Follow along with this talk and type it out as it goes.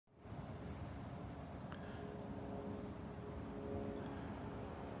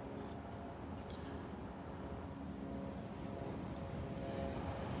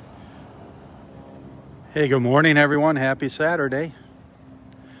Hey, good morning, everyone. Happy Saturday.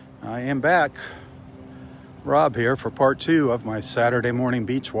 I am back. Rob here for part 2 of my Saturday morning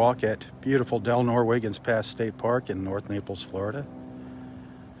beach walk at beautiful Delnor-Wiggins Pass State Park in North Naples, Florida.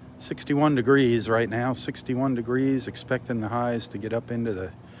 61 degrees right now, 61 degrees, expecting the highs to get up into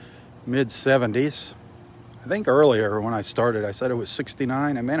the mid-70s. I think earlier when I started, I said it was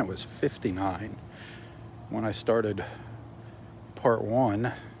 69. I meant it was 59 when I started part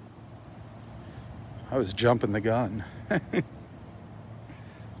 1. I was jumping the gun.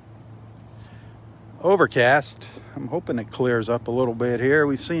 Overcast. I'm hoping it clears up a little bit here.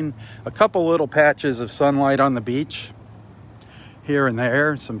 We've seen a couple little patches of sunlight on the beach here and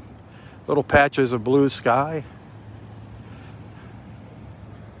there. Some little patches of blue sky.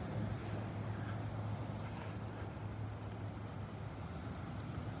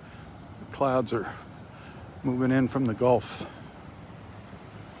 The clouds are moving in from the Gulf.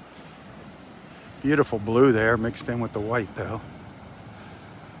 Beautiful blue there, mixed in with the white, though.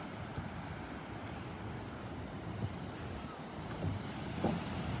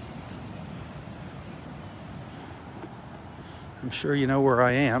 I'm sure you know where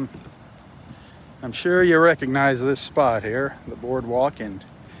I am. I'm sure you recognize this spot here, the boardwalk in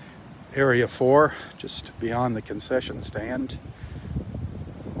Area 4, just beyond the concession stand.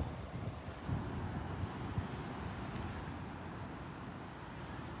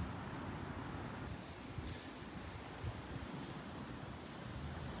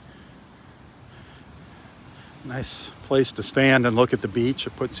 Nice place to stand and look at the beach.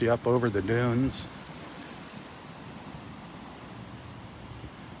 It puts you up over the dunes.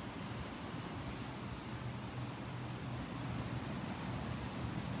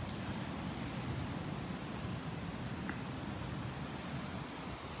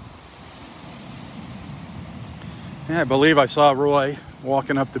 Yeah, I believe I saw Roy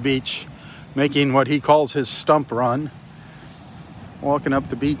walking up the beach, making what he calls his stump run. Walking up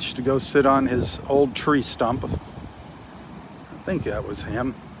the beach to go sit on his old tree stump. I think that was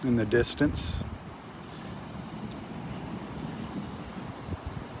him in the distance.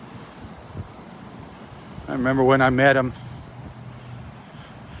 I remember when I met him,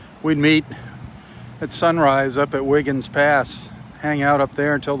 we'd meet at sunrise up at Wiggins Pass, hang out up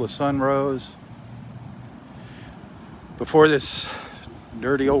there until the sun rose. Before this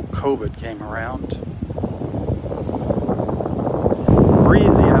dirty old COVID came around. Breezy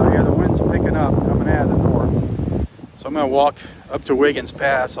out here, the wind's picking up, coming out of the north. So I'm going to walk up to Wiggins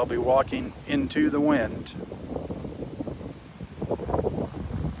Pass. I'll be walking into the wind.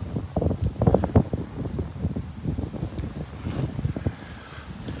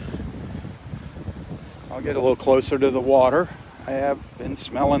 I'll get a little closer to the water. I have been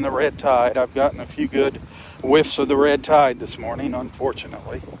smelling the red tide. I've gotten a few good whiffs of the red tide this morning,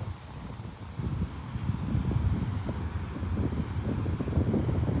 unfortunately.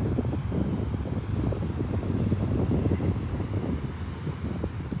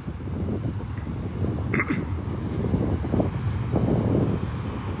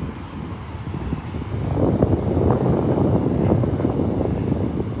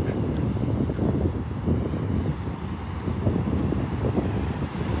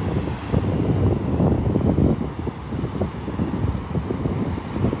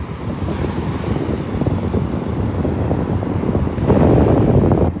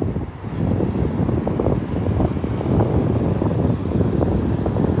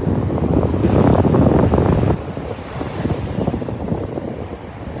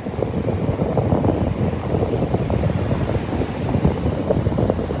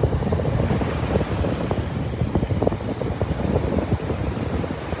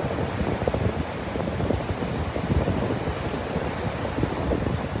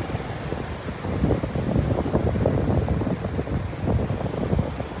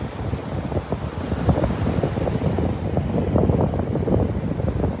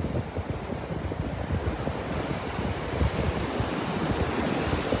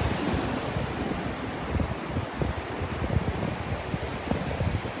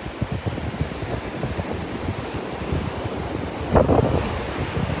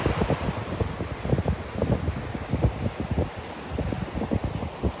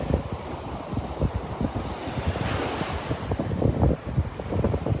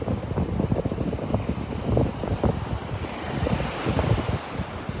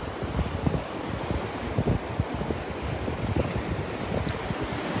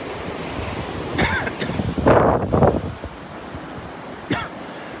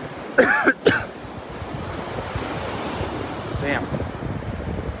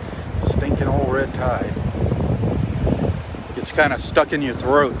 red tide. It's kind of stuck in your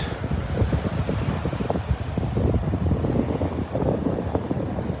throat.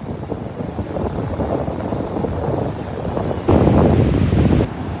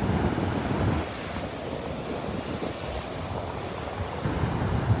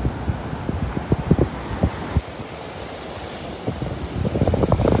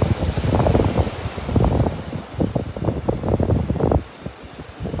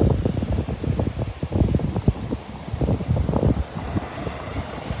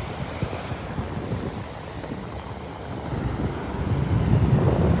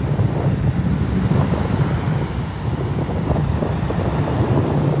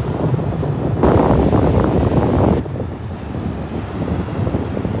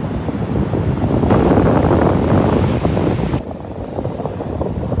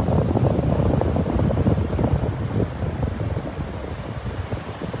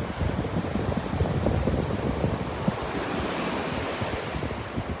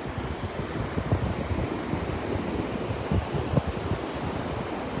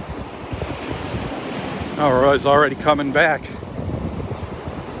 Oh, Roy's already coming back.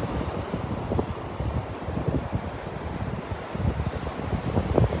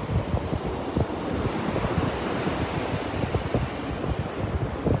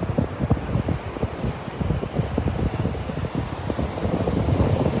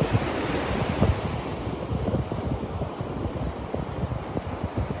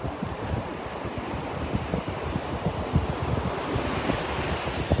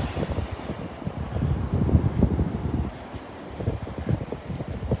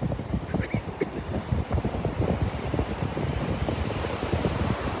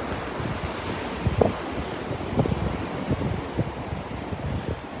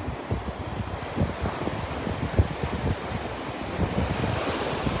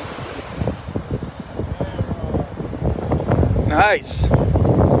 Nice. I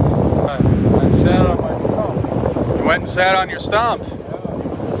sat on my stump. You went and sat on your stump? Yeah.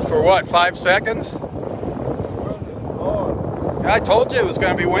 For what, 5 seconds? I told you it was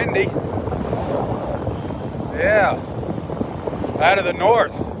going to be windy. Yeah. Out of the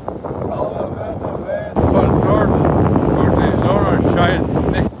north.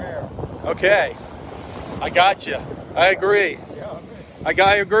 Okay. I got you. I agree.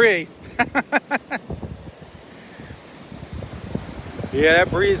 I agree. Yeah,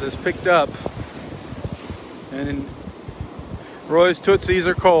 that breeze has picked up. And Roy's Tootsies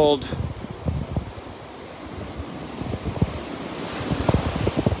are cold.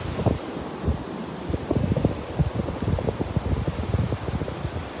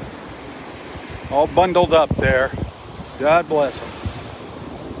 All bundled up there. God bless them.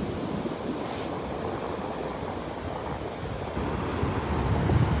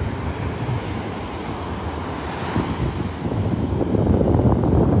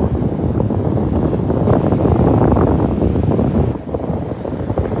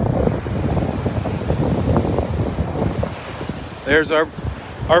 There's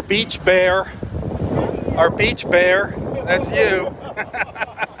our beach bear. Our beach bear. That's you.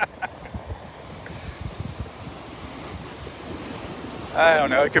 I don't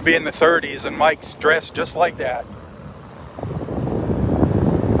know. It could be in the 30s and Mike's dressed just like that.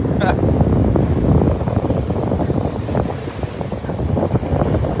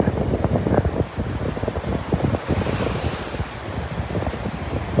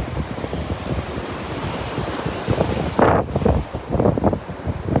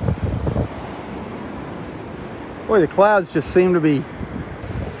 Boy, the clouds just seem to be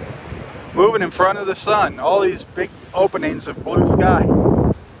moving in front of the sun. All these big openings of blue sky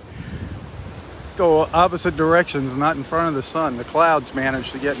go opposite directions, not in front of the sun. The clouds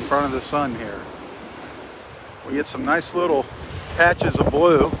manage to get in front of the sun here. We get some nice little patches of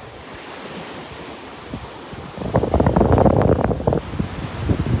blue.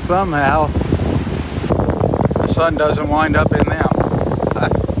 Somehow, the sun doesn't wind up in them.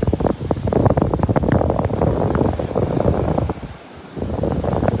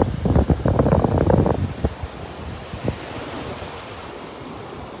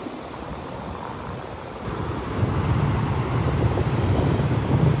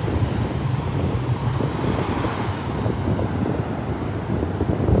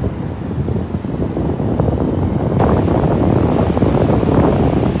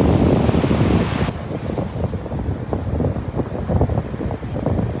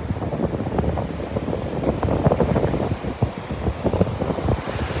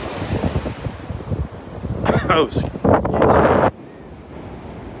 Oh, yes.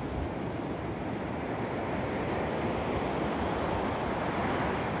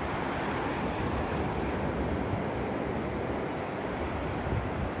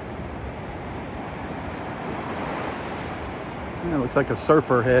 It looks like a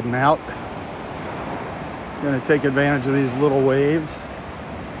surfer heading out. Going to take advantage of these little waves.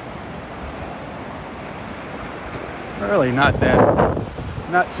 Really not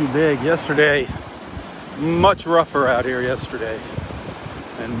too big. Yesterday, much rougher out here yesterday,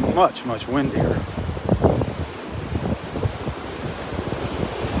 and much windier.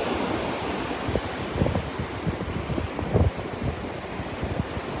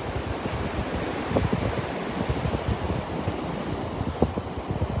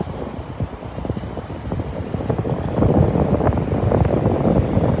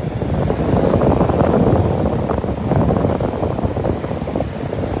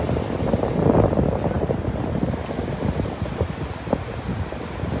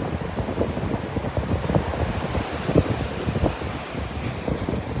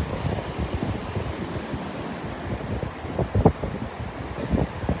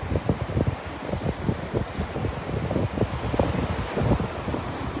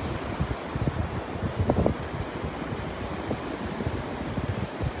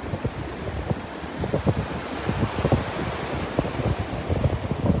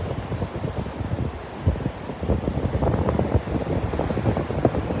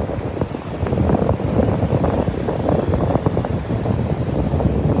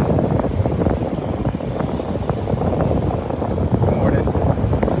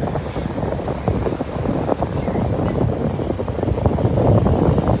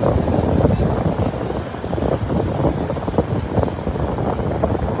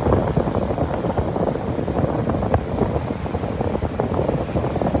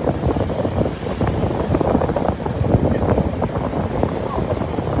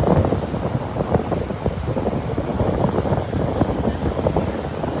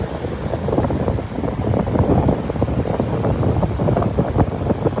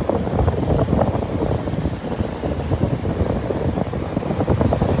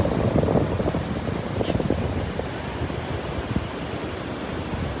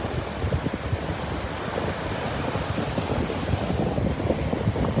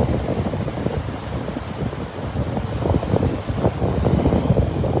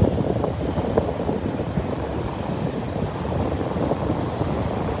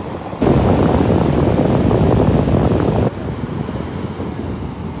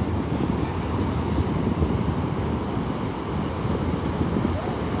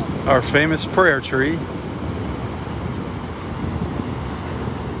 Our famous prayer tree.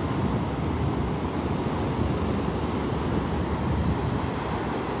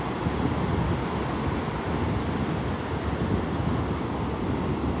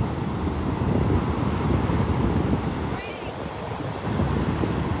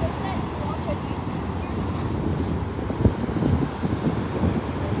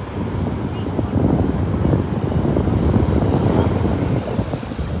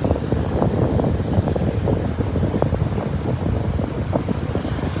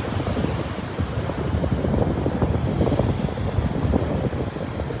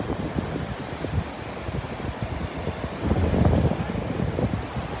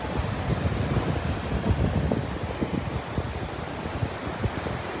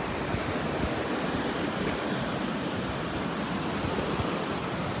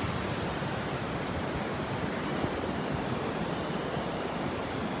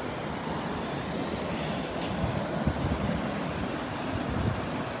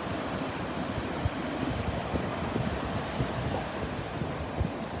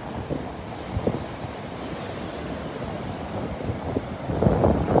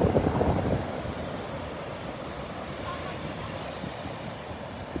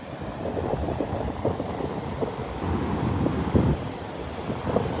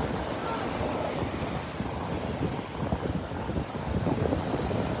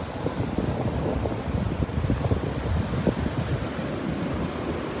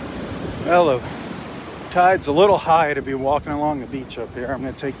 Well, the tide's a little high to be walking along the beach up here. I'm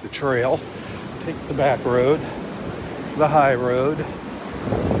going to take the trail, take the back road, the high road.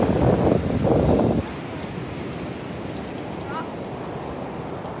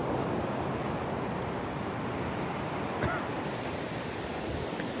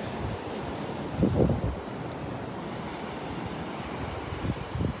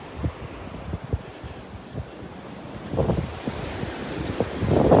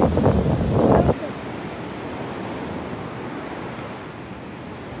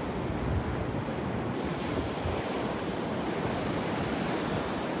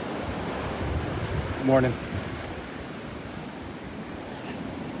 Morning.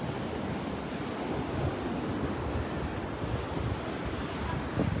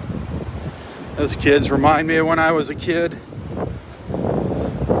 Those kids remind me of when I was a kid.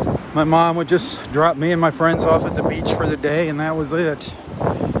 My mom would just drop me and my friends off at the beach for the day, and that was it.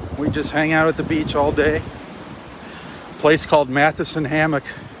 We'd just hang out at the beach all day. A place called Matheson Hammock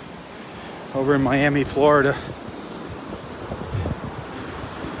over in Miami, Florida.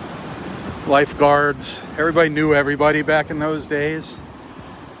 Lifeguards, everybody knew everybody back in those days.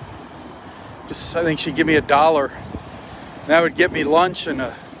 I think she'd give me $1. That would get me lunch and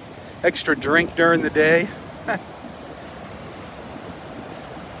an extra drink during the day. I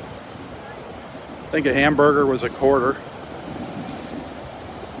think a hamburger was $0.25.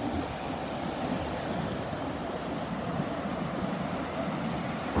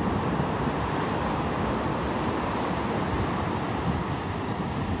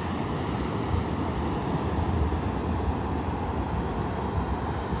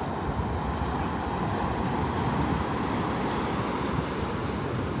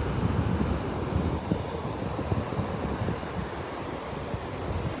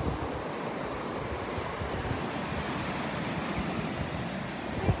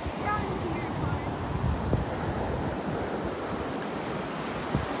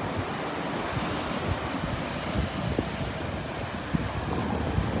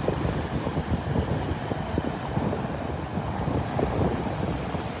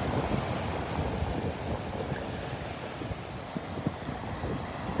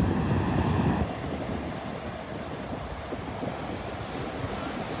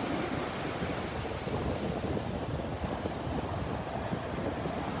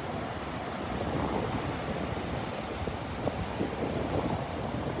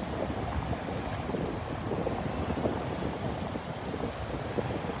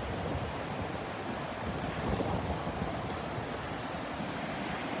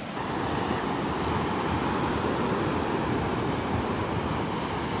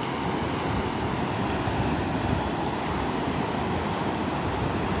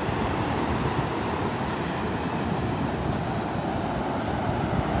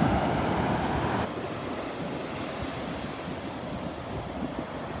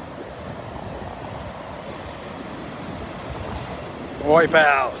 Wipe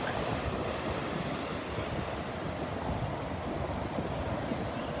out.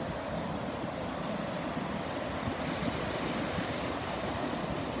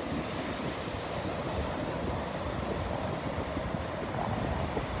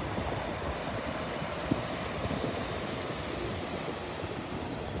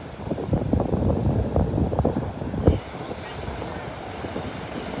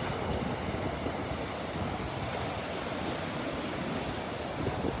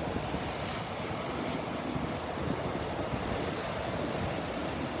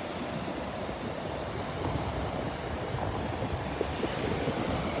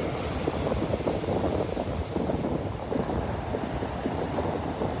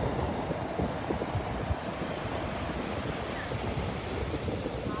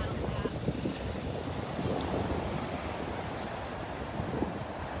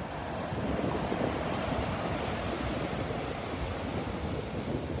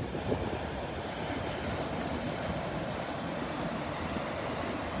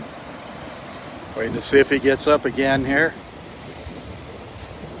 Waiting to see if he gets up again here.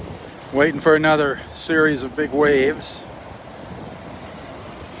 Waiting for another series of big waves.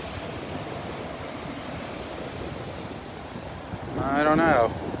 I don't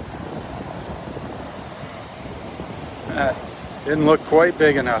know. Didn't look quite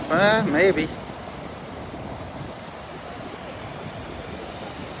big enough. Maybe.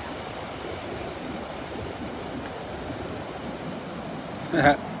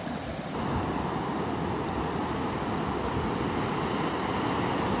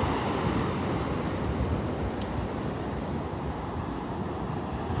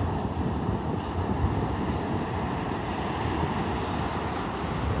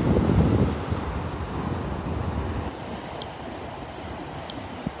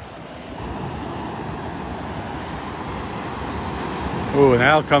 Ooh,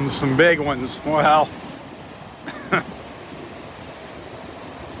 now comes some big ones. Wow.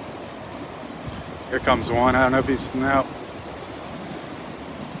 Here comes one. I don't know if he's now.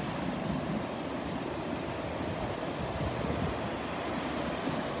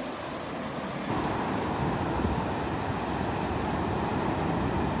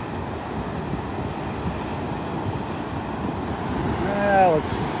 Well,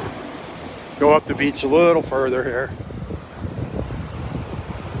 let's go up the beach a little further here.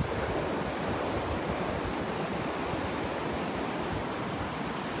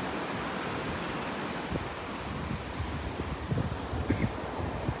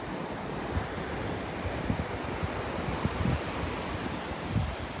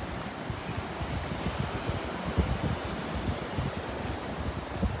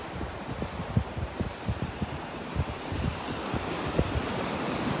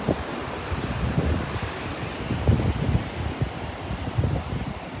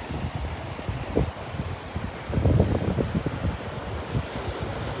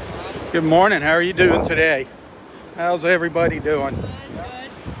 Good morning. How are you doing today? How's everybody doing? Good.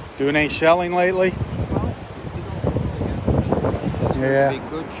 Doing any shelling lately? Well, Yeah. been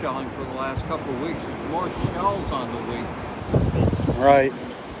good shelling for the last couple of weeks. There's more shells on the way. Right.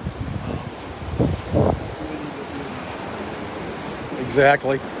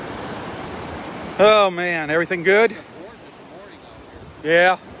 Exactly. Oh man, everything good? It's a gorgeous morning out here.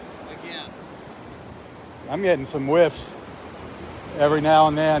 Yeah. Again. I'm getting some whiffs every now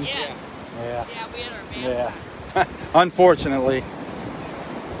and then. Yes. Yeah. Yeah, we had our bad Yeah. side. Unfortunately.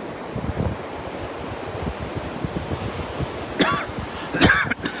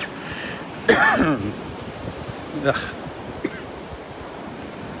 Ugh.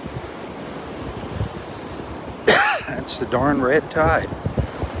 That's the darn red tide.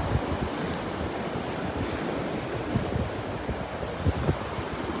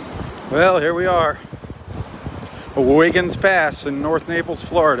 Well, here we are. Wiggins Pass in North Naples,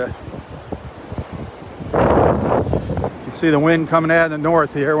 Florida. You can see the wind coming out of the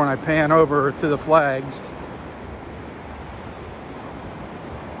north here when I pan over to the flags.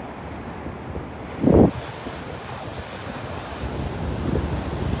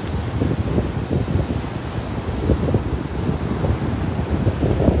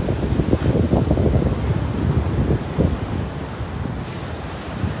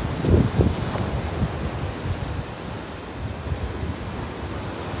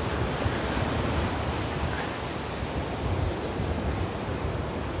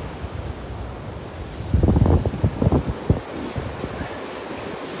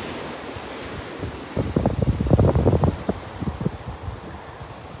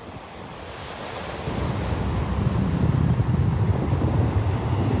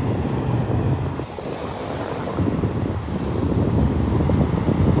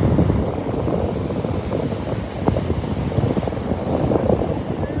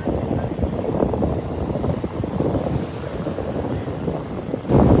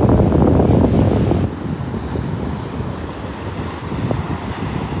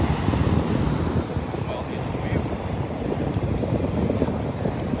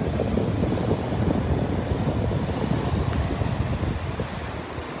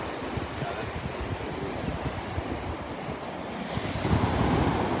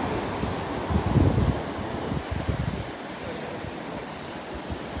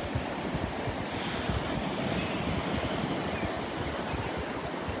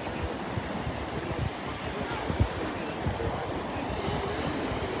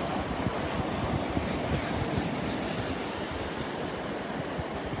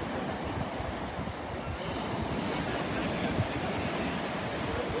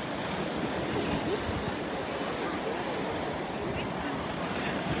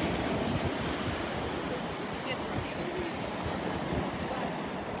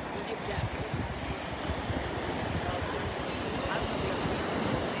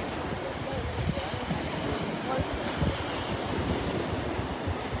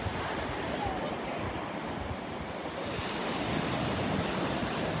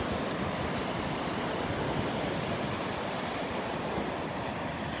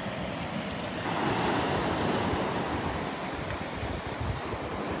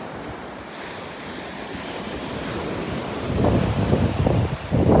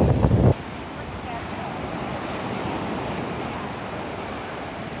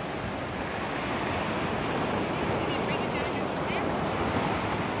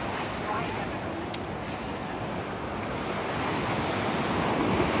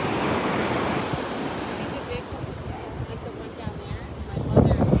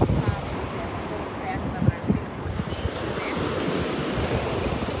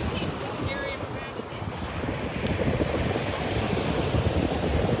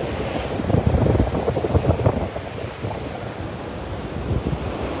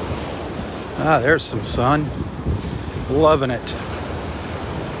 Ah, there's some sun. Loving it.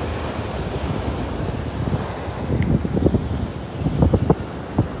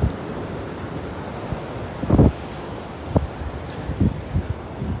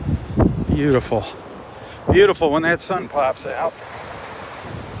 Beautiful. Beautiful when that sun pops out.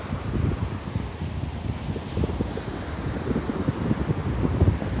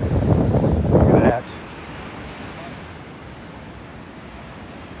 Look at that.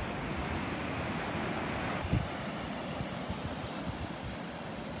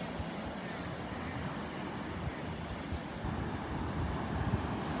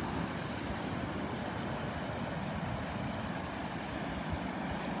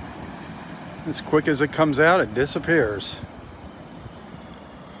 As quick as it comes out, it disappears.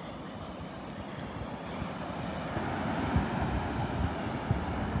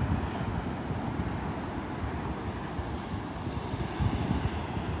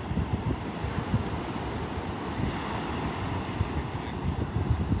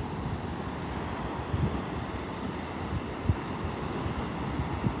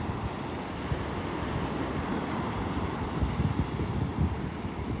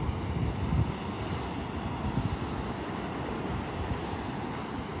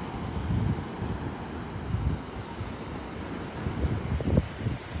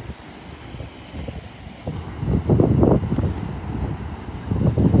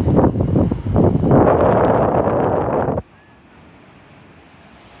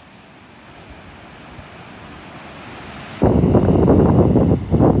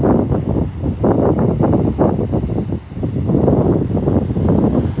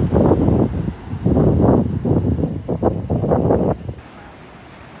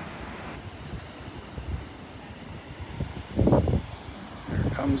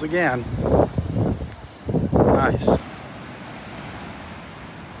 Comes again. Nice.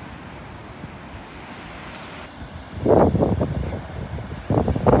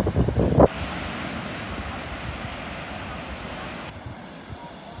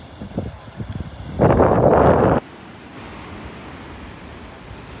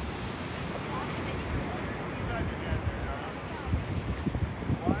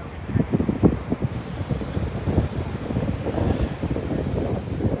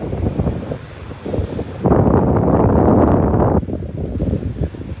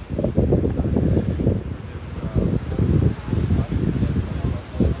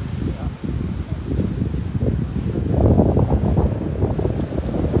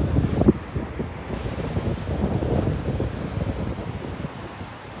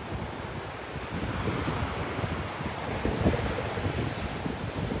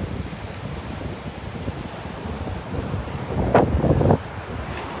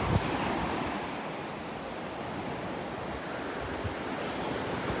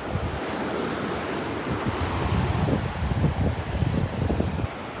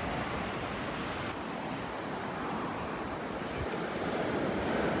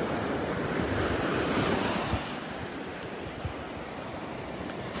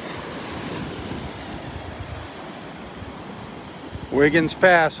 Wiggins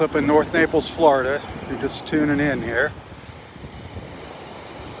Pass up in North Naples, Florida. If you're just tuning in here.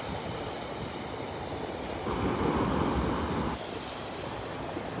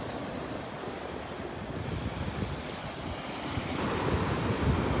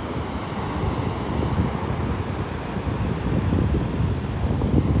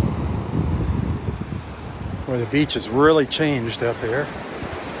 Where the beach has really changed up here.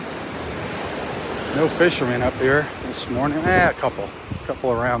 No fishermen up here this morning. A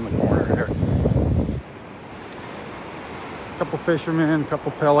couple around the corner here. Couple fishermen,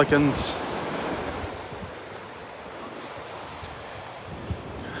 couple pelicans.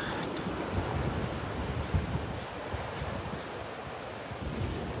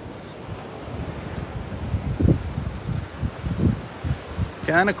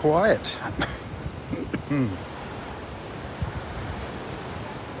 Kind of quiet.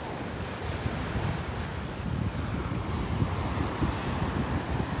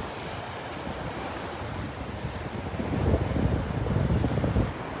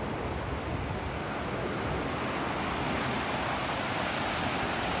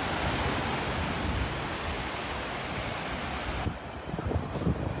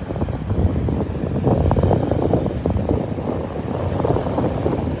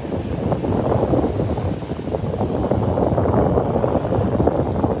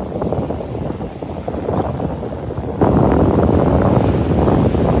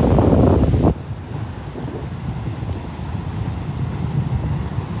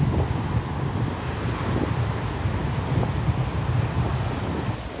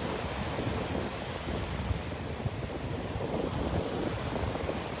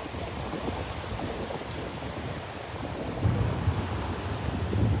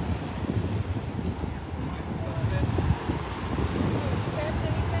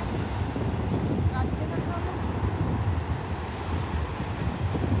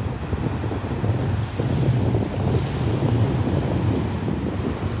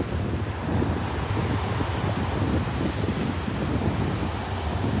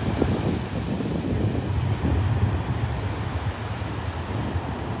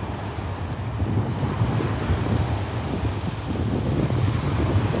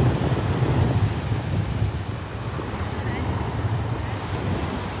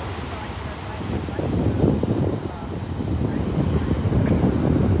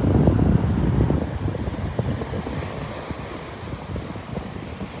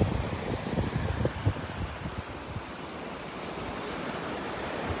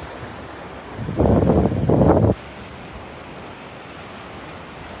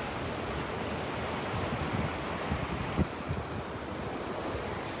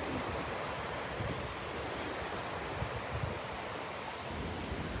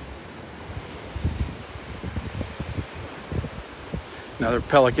 Another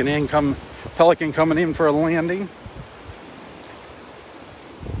pelican coming in for a landing.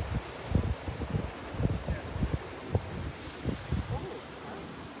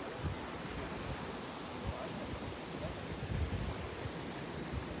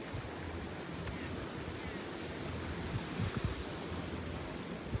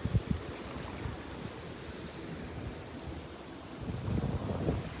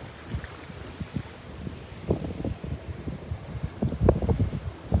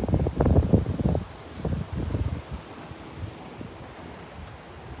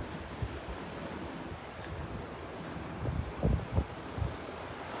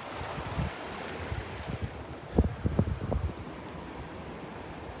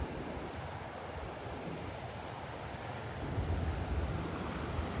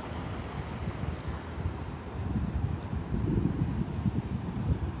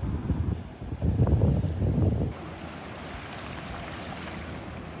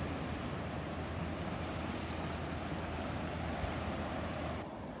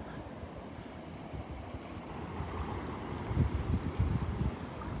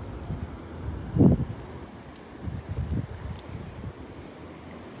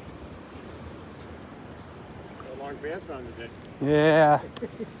 Pants on today. Yeah, I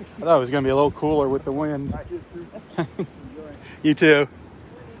thought it was going to be a little cooler with the wind. You too.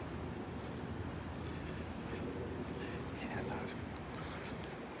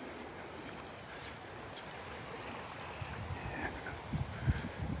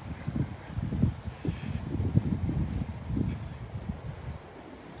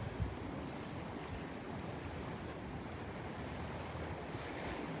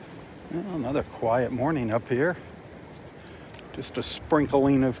 Well, another quiet morning up here. Just a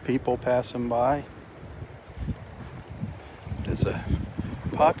sprinkling of people passing by. It's a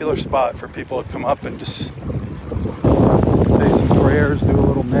popular spot for people to come up and just say some prayers, do a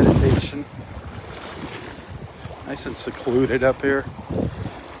little meditation. Nice and secluded up here.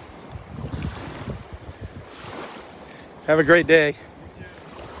 Have a great day.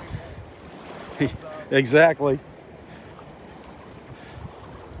 Exactly.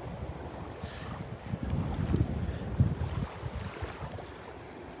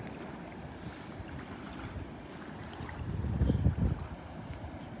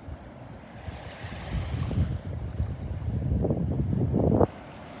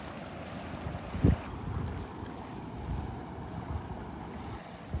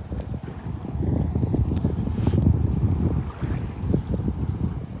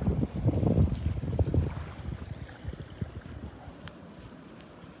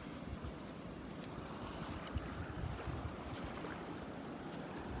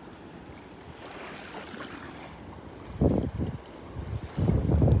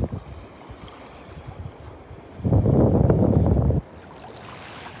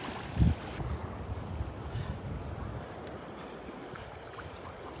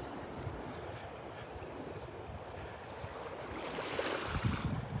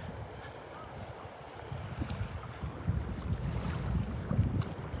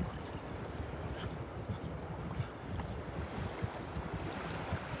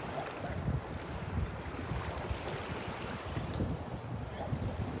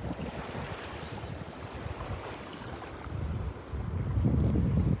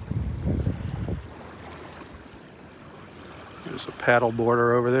 There's a paddle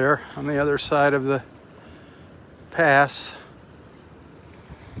boarder over there on the other side of the pass.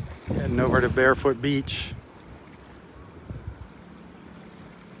 Heading over to Barefoot Beach.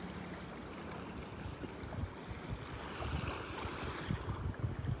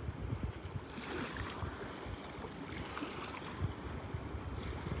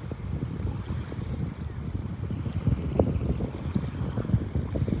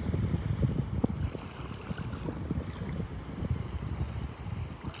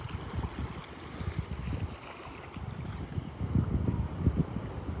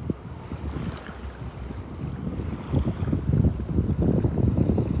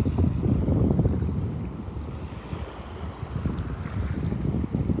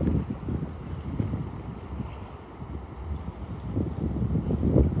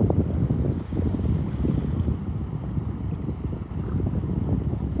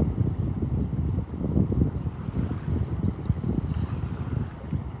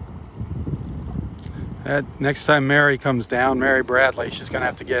 Next time Mary comes down, Mary Bradley, she's going to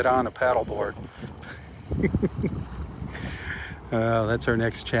have to get on a paddleboard. That's our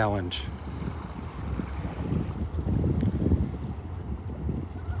next challenge.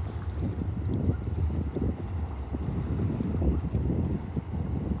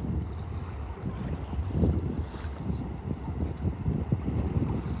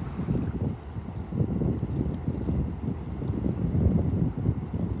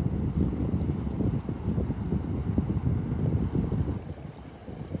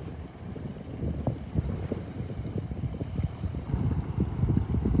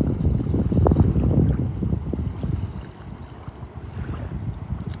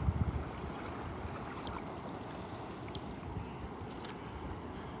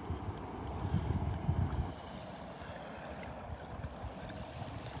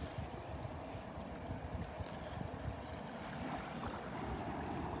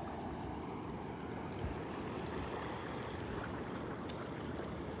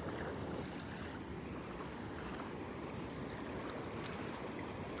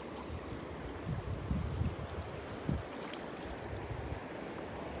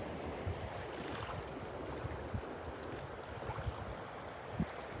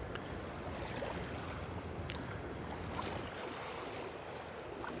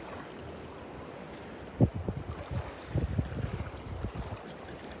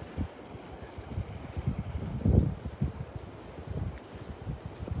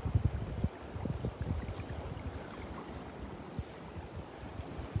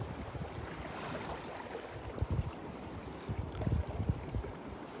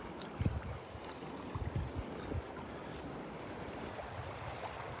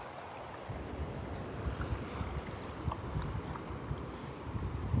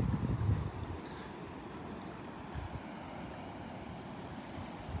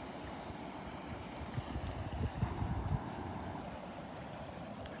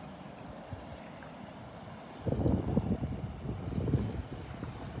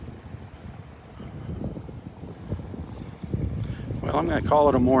 Well, I'm going to call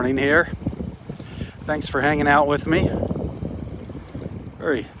it a morning here. Thanks for hanging out with me.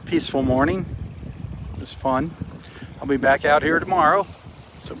 Very peaceful morning. It was fun. I'll be back out here tomorrow,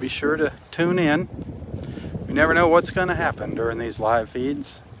 so be sure to tune in. We never know what's going to happen during these live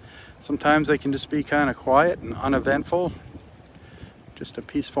feeds. Sometimes they can just be kind of quiet and uneventful. Just a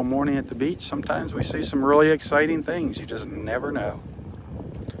peaceful morning at the beach. Sometimes we see some really exciting things. You just never know.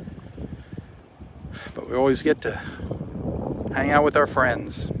 But we always get to hang out with our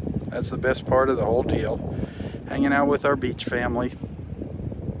friends. That's the best part of the whole deal. Hanging out with our beach family.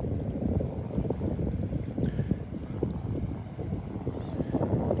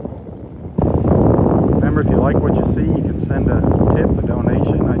 Remember, if you like what you see, you can send a tip, a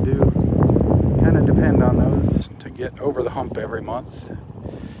donation. I do kind of depend on those to get over the hump every month.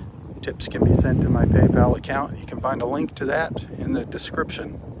 Tips can be sent to my PayPal account. You can find a link to that in the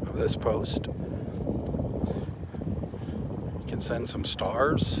description of this post. You can send some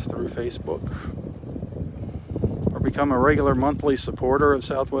stars through Facebook or become a regular monthly supporter of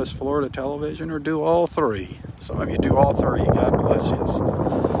Southwest Florida Television, or do all three. Some of you do all three. God bless you.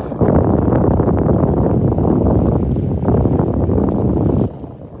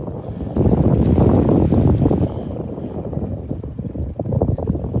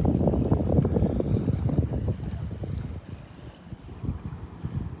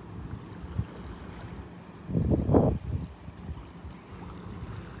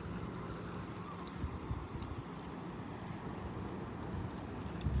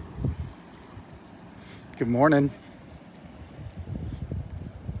 Good morning.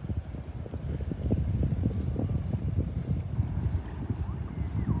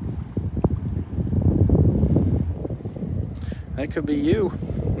 That could be you.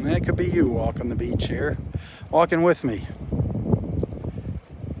 That could be you walking the beach here, walking with me.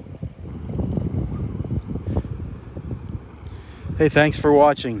 Hey, thanks for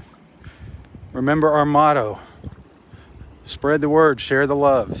watching. Remember our motto: spread the word, share the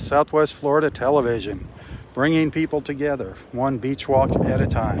love. Southwest Florida Television, bringing people together, one beach walk at a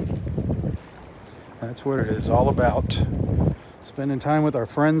time. That's what it is all about. Spending time with our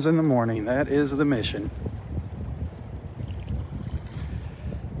friends in the morning. That is the mission.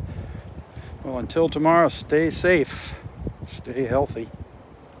 Well, until tomorrow, stay safe, stay healthy.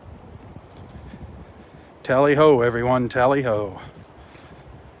 Tally ho, everyone, tally ho.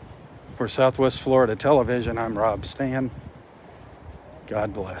 For Southwest Florida Television, I'm Robb Stan.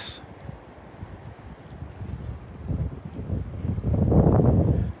 God bless.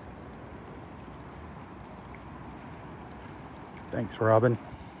 Thanks, Robin.